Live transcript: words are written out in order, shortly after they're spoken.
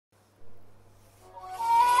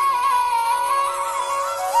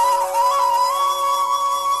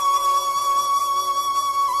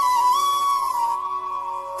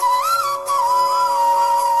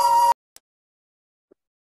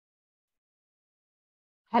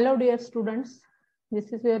Hello dear students,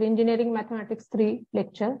 this is your Engineering Mathematics 3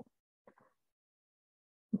 lecture.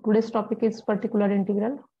 Today's topic is particular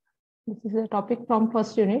integral. This is a topic from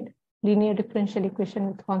first unit, linear differential equation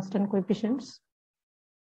with constant coefficients.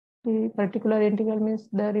 The particular integral means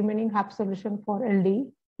the remaining half solution for LD,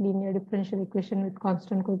 linear differential equation with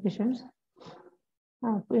constant coefficients.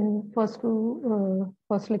 In first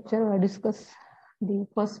lecture, I discussed the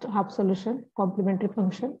first half solution, complementary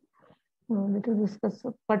function. Let us discuss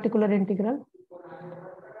a particular integral.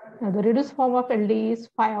 Now, the reduced form of LD is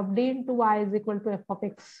phi of d into y is equal to f of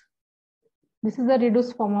x. This is the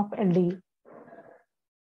reduced form of LD.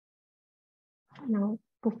 Now,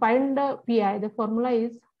 to find the pi, the formula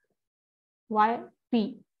is y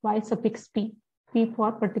suffix p. P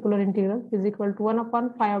for particular integral is equal to 1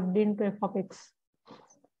 upon phi of d into f of x.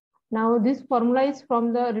 Now, this formula is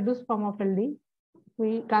from the reduced form of LD.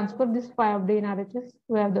 We transfer this phi of d in RHS.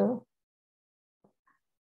 We have the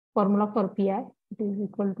formula for pi. It is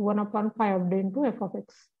equal to 1 upon phi of d into f of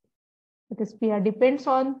x. That is, pi depends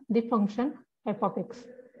on the function f of x.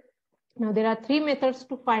 Now, there are three methods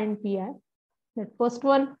to find pi. The first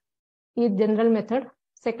one is general method.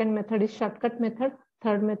 Second method is shortcut method.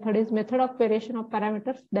 Third method is method of variation of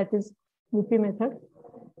parameters. That is VP method.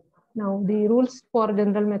 Now, the rules for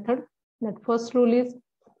general method. That first rule is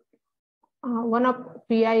 1 up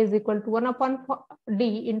pi is equal to 1 upon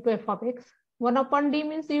d into f of x. 1 upon d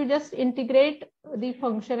means you just integrate the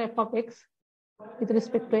function f of x with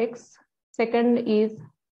respect to x. Second is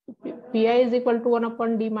pi is equal to 1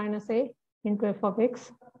 upon d minus a into f of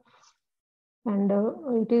x. And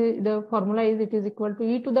it is the formula is it is equal to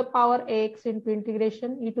e to the power ax into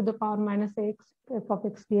integration e to the power minus ax f of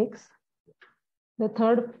x dx. The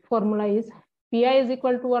third formula is pi is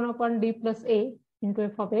equal to 1 upon d plus a into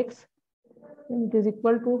f of x. And it is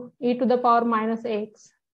equal to e to the power minus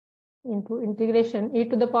ax into integration e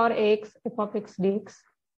to the power ax f of x dx.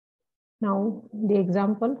 Now, the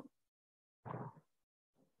example.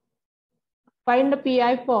 Find the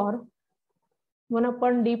pi for 1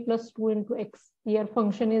 upon d plus 2 into x. Here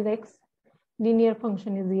function is x, linear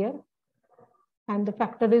function is here, and the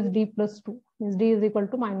factor is d plus 2, means d is equal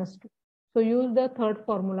to minus 2. So use the third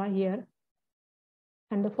formula here,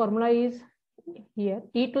 and the formula is here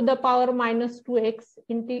e to the power minus 2x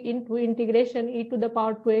into integration e to the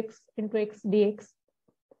power 2x into x dx.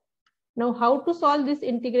 Now, how to solve this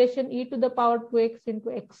integration e to the power 2x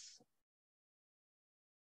into x?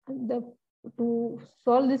 To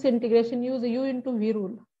solve this integration, use u into v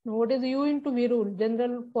rule. Now, what is u into v rule?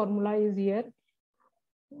 General formula is here.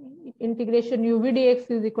 Integration u v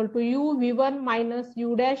dx is equal to u v1 minus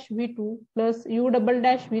u dash v2 plus u double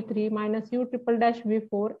dash v3 minus u triple dash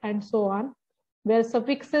v4 and so on, where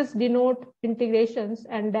suffixes denote integrations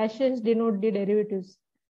and dashes denote the derivatives.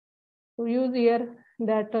 So use here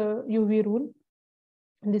that uv rule,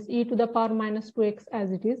 this e to the power minus 2x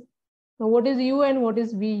as it is. Now, what is u and what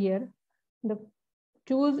is v here?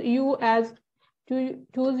 Choose u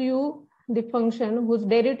the function whose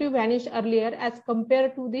derivative vanished earlier as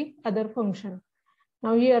compared to the other function.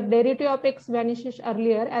 Now, here derivative of x vanishes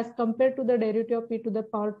earlier as compared to the derivative of e to the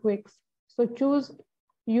power 2x. So choose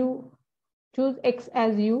x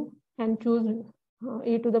as u and choose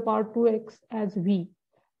e to the power 2x as v,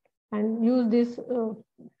 and use this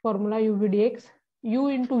formula u v dx, u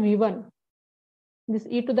into v1, this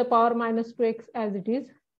e to the power minus 2x as it is,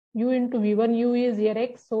 u into v1, u is here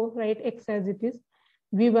x, so write x as it is,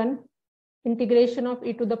 v1 integration of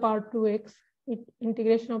e to the power 2x,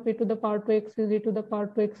 integration of e to the power 2x is e to the power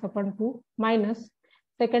 2x upon 2 minus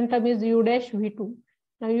second term is u dash v2.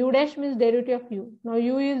 Now, u dash means derivative of u. Now,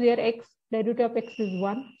 u is here x, derivative of x is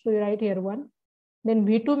 1, so you write here 1. Then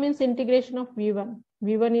v2 means integration of v1.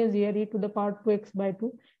 v1 is here e to the power 2x by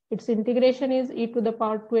 2. Its integration is e to the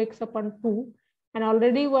power 2x upon 2. And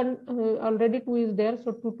already 2 is there,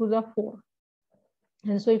 so 2 to the 4.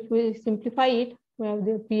 And so if we simplify it, we have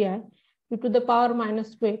the pi e to the power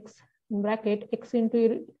minus 2x in bracket x into e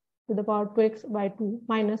to the power 2x by 2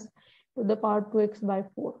 minus to the power 2x by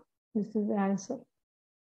 4. This is the answer.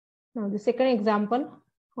 Now, the second example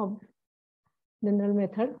of general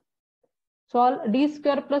method. Solve d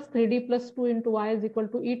square plus 3d plus 2 into y is equal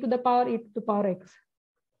to e to the power x.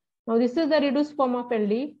 Now, this is the reduced form of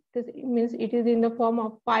LD. This means it is in the form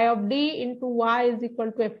of phi of d into y is equal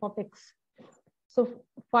to f of x. So,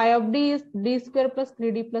 phi of d is d square plus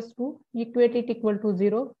 3d plus 2. Equate it equal to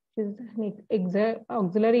 0, which is an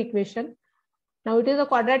auxiliary equation. Now, it is a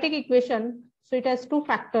quadratic equation, so it has two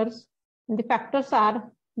factors. And the factors are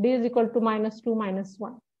d is equal to minus 2 minus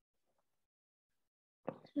 1.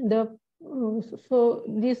 So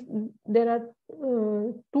there are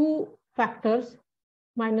two factors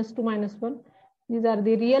minus 2, minus 1. These are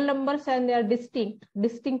the real numbers and they are distinct.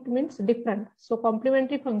 Distinct means different. So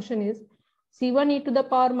complementary function is C1 e to the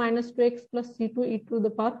power minus 2x plus C2 e to the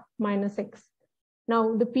power minus x.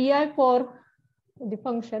 Now the PI for the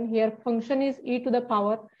function here, function is e to the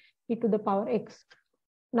power x.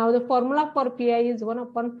 Now the formula for PI is 1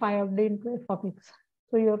 upon phi of d into f of x.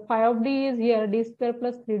 So your phi of d is here d square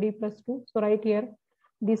plus 3d plus 2. So right here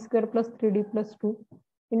d square plus 3d plus 2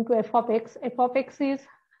 into f of x. F of x is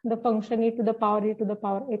the function e to the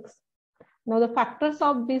power x. Now the factors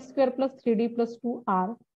of d square plus 3d plus 2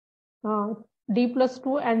 are d plus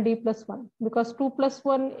 2 and d plus 1, because 2 plus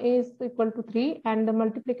 1 is equal to 3 and the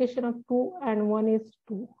multiplication of 2 and 1 is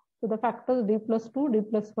 2. So the factors d plus 2, d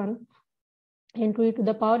plus 1 into e to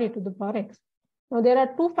the power x. Now there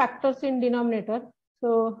are two factors in denominator.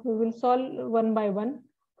 So we will solve one by one.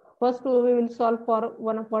 First we will solve for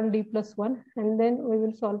 1 upon d plus 1 and then we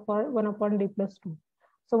will solve for 1 upon d plus 2.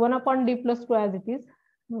 So 1 upon d plus 2 as it is.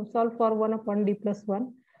 Now solve for 1 upon d plus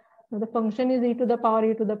 1. Now the function is e to the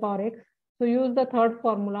power x. So use the third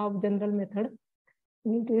formula of general method.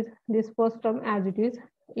 It is this first term as it is,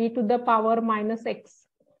 e to the power minus x.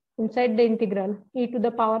 Inside the integral, e to the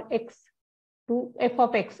power x to f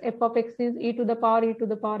of x. F of x is e to the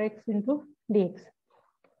power x into dx.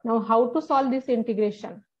 Now how to solve this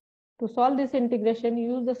integration? To solve this integration,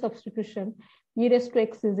 use the substitution e raised to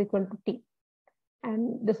x is equal to t.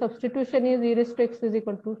 And the substitution is e raised to x is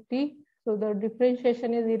equal to t. So the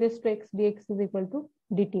differentiation is e raised to x dx is equal to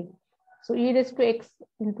dt. So e raised to x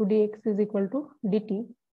into dx is equal to dt.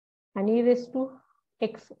 And e raised to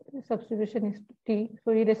x substitution is t.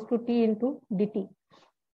 So e raised to t into dt.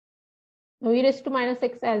 Now e raised to minus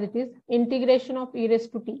x as it is. Integration of e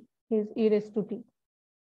raised to t is e raised to t.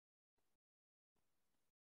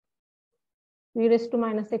 E raised to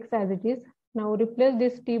minus x as it is. Now replace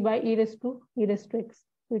this t by e raised to x.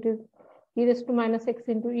 So it is e raised to minus x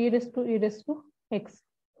into e raised to x.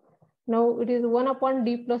 Now it is 1 upon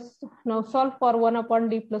d plus, now solve for 1 upon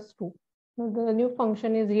d plus 2. Now the new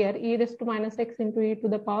function is here, e raised to minus x into e to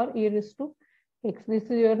the power e raised to x. This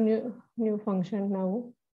is your new function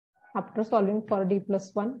now after solving for d plus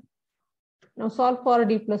 1. Now solve for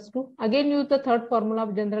d plus 2. Again use the third formula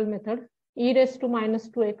of general method, e raised to minus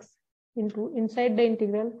 2x into inside the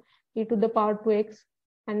integral e to the power 2x,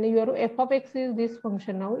 and your f of x is this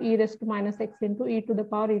function now, e raised to minus x into e to the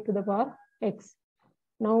power x.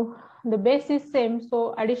 Now the base is same,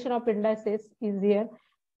 so addition of indices is here.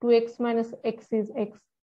 2x minus x is x.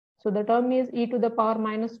 So the term is e to the power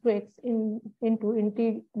minus 2x into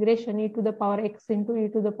integration e to the power x into e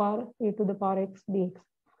to the power x dx.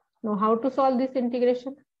 Now how to solve this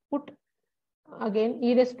integration? Put again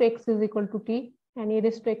e raised to x is equal to t and e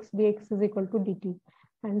raised to x dx is equal to dt.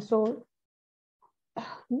 And so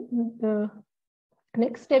the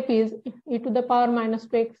next step is e to the power minus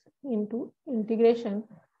 2x into integration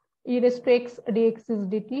e raised to x dx is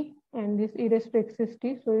dt, and this e raised to x is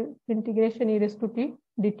t, so integration e raised to t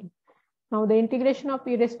dt. Now the integration of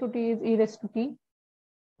e raised to t is e raised to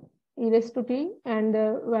t, and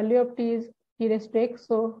the value of t is e raised to x,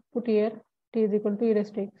 so put here t is equal to e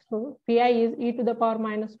raised to x. So pi is e to the power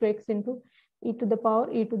minus 2x into e to the power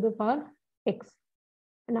x.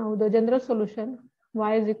 Now the general solution,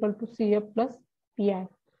 y is equal to cf plus pi.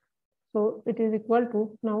 So it is equal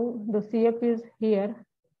to, now the cf is here.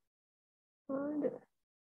 And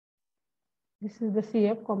this is the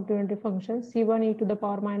cf complementary function, c1 e to the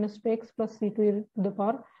power minus 2x plus c2 e to the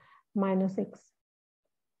power minus x.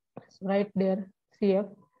 So right there cf,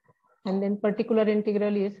 and then particular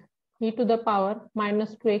integral is e to the power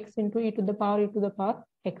minus 2x into e to the power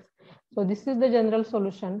x. So this is the general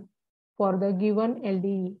solution for the given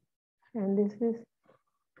LDE, and this is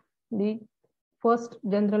the first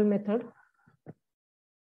general method.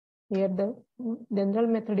 Here the general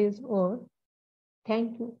method is over.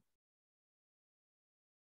 Thank you.